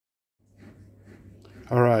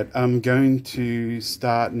Alright, I'm going to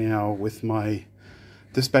start now with my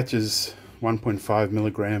dispatches 1.5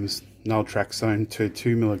 milligrams naltraxone to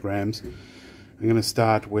 2 milligrams. I'm going to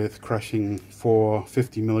start with crushing 4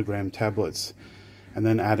 50 milligram tablets and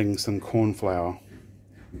then adding some corn flour.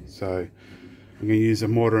 So I'm going to use a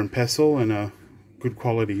mortar and pestle and a good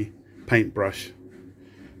quality paintbrush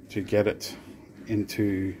to get it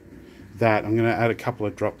into that. I'm going to add a couple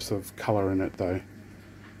of drops of colour in it though.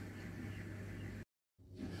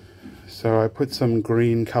 So I put some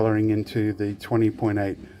green colouring into the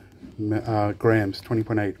 20.8 grams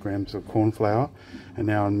of corn flour, and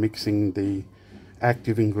now I'm mixing the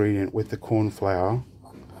active ingredient with the corn flour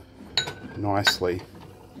nicely.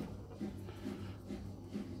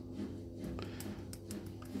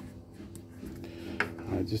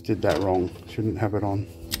 I just did that wrong, shouldn't have it on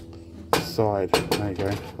the side. There you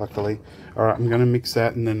go, luckily. Alright, I'm going to mix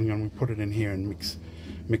that and then I'm going to put it in here and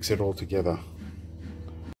mix it all together.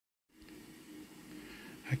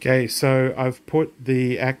 Okay, so I've put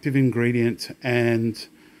the active ingredient and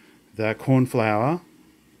the corn flour,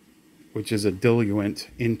 which is a diluent,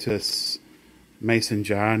 into this mason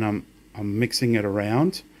jar, and I'm mixing it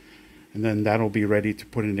around, and then that'll be ready to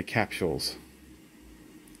put into capsules.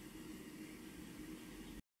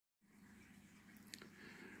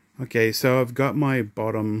 Okay, so I've got my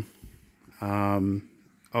bottom of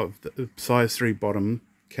the size 3 bottom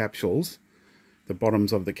capsules, the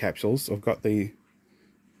bottoms of the capsules. I've got the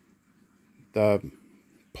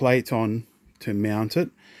plate on to mount it.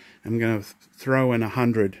 I'm going to throw in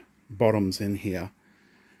 100 bottoms in here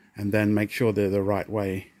and then make sure they're the right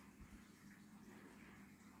way.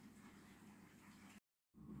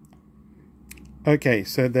 Okay,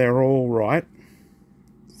 so they're all right.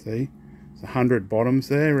 See, there's 100 bottoms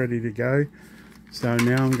there ready to go. So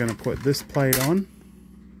now I'm going to put this plate on,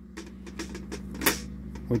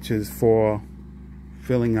 which is for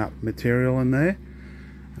filling up material in there,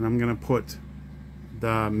 and I'm going to put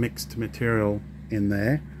the mixed material in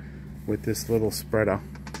there with this little spreader.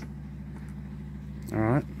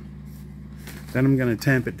 Alright, then I'm going to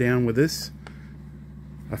tamp it down with this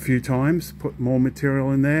a few times, put more material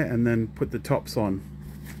in there, and then put the tops on.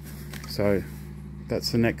 So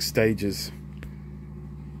that's the next stages.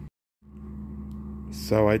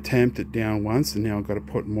 So I tamped it down once, and now I've got to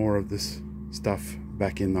put more of this stuff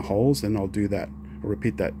back in the holes, and I'll do that, I'll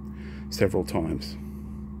repeat that several times.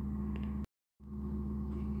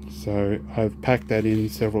 So I've packed that in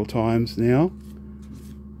several times now,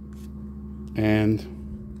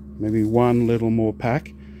 and maybe one little more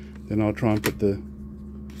pack, then I'll try and put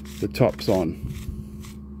the tops on.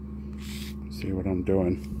 See what I'm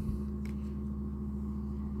doing.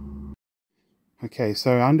 Okay,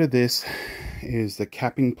 so under this is the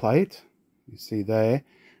capping plate, you see there,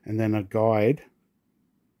 and then a guide,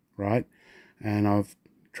 right? And I've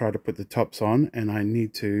tried to put the tops on, and I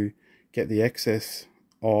need to get the excess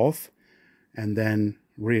off and then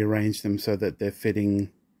rearrange them so that they're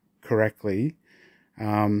fitting correctly,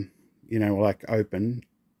 you know, like open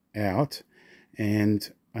out,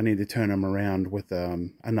 and I need to turn them around with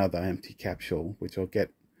another empty capsule, which I'll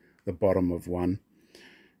get the bottom of one.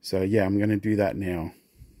 So yeah, I'm going to do that now.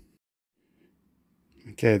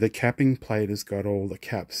 Okay, the capping plate has got all the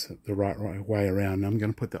caps the right way around. I'm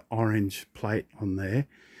going to put the orange plate on there,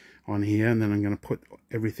 on here, and then I'm going to put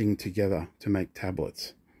everything together to make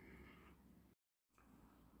tablets.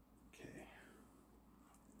 Okay.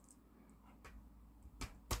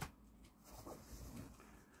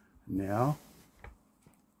 Now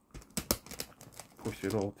push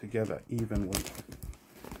it all together evenly.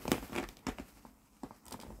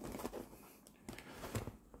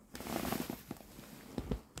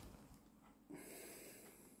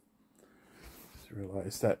 Just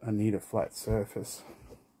realized that I need a flat surface.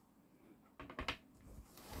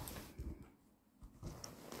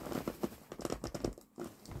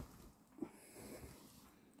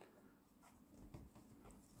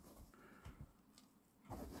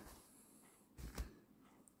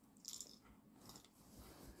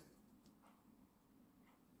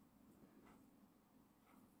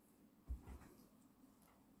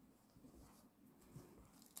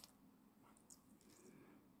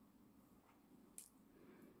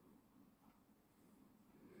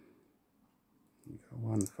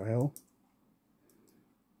 One fail.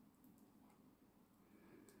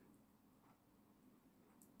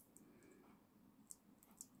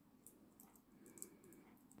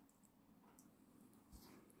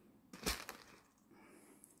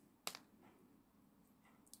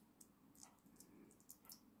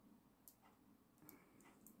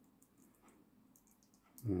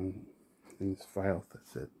 Things failed,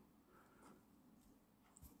 that's it.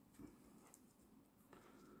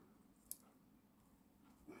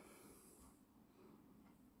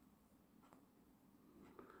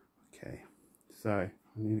 So I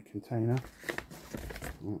need a container.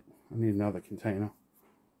 Oh, I need another container.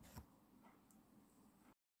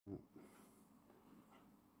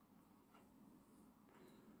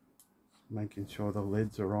 Making sure the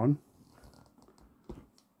lids are on.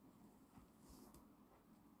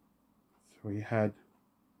 So we had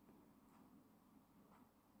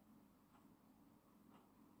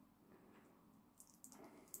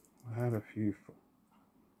a few.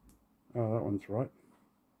 Oh, that one's right.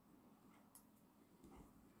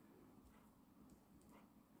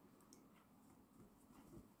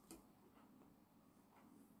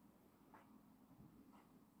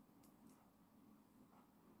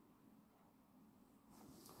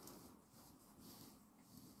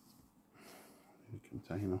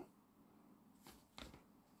 Container.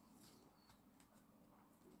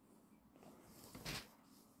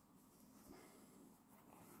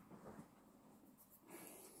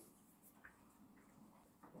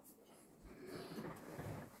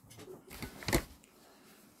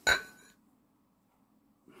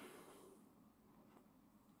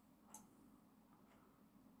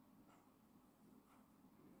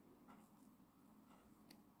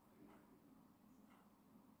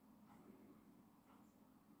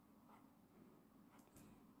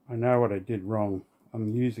 I know what I did wrong.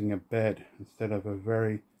 I'm using a bed instead of a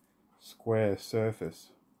very square surface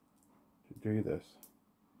to do this.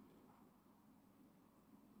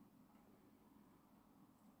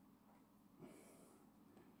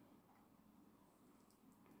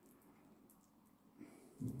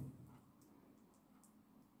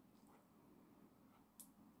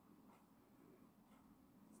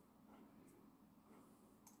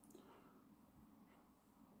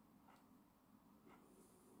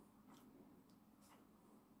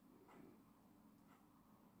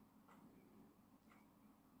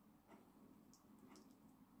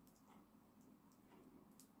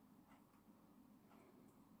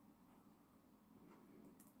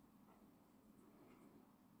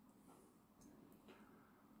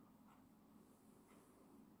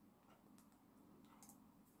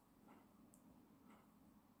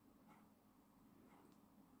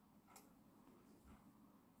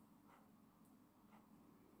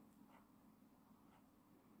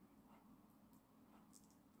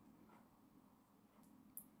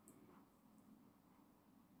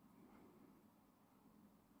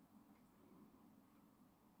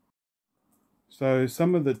 So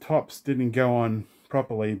some of the tops didn't go on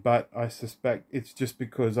properly, but I suspect it's just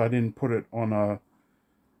because I didn't put it on a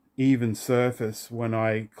even surface when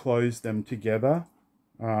I closed them together,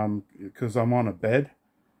 because I'm on a bed.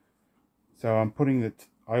 So I'm putting the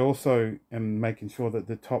I also am making sure that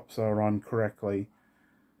the tops are on correctly.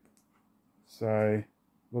 So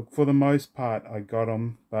look, for the most part I got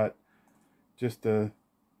them, but just a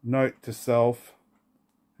note to self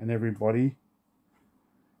and everybody,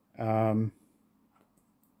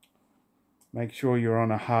 make sure you're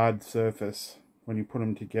on a hard surface when you put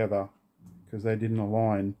them together, because they didn't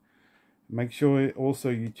align. Make sure also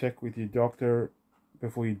you check with your doctor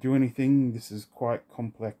before you do anything. This is quite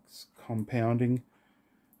complex compounding.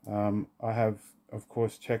 I have, of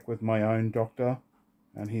course, checked with my own doctor,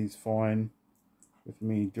 and he's fine with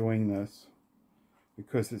me doing this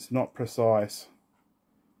because it's not precise.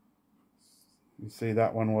 You see,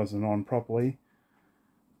 that one wasn't on properly.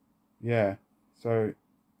 Yeah, so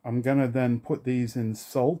I'm gonna then put these in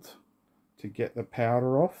salt to get the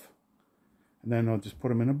powder off, and then I'll just put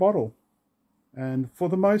them in a bottle, and for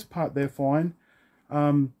the most part they're fine.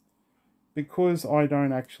 Because I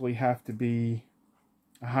don't actually have to be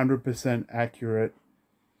 100% accurate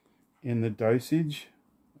in the dosage,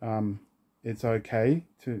 it's okay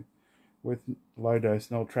to, with low dose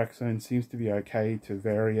naltraxone, seems to be okay to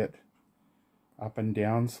vary it up and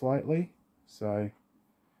down slightly. So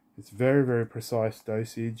it's very, very precise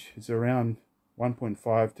dosage. It's around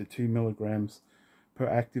 1.5 to 2 milligrams per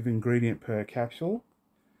active ingredient per capsule.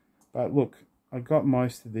 But look, I got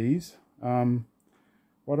most of these.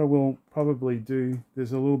 What I will probably do,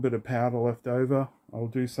 there's a little bit of powder left over. I'll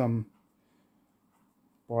do some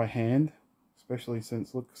by hand, especially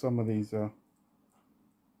since, look, some of these are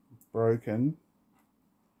broken.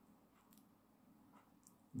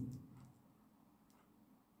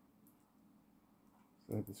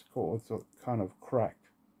 So it's kind of cracked.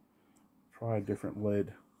 Try a different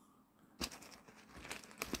lid.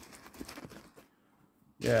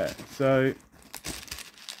 Yeah, so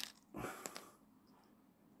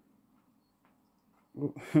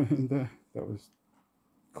that was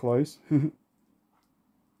close. A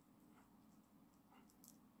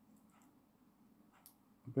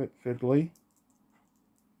bit fiddly.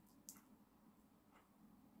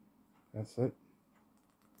 That's it.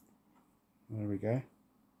 There we go.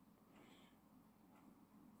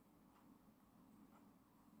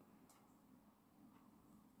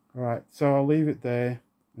 Alright, so I'll leave it there.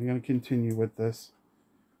 I'm going to continue with this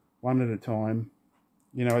one at a time.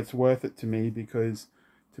 You know, it's worth it to me because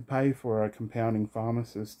to pay for a compounding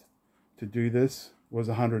pharmacist to do this was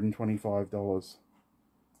 $125.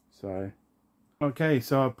 So, okay,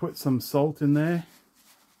 so I put some salt in there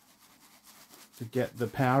to get the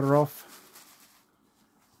powder off.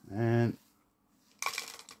 And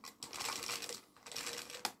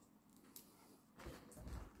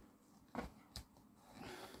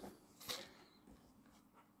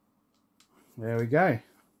there we go.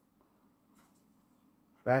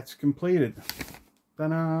 Batch completed.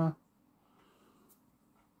 Ta-da!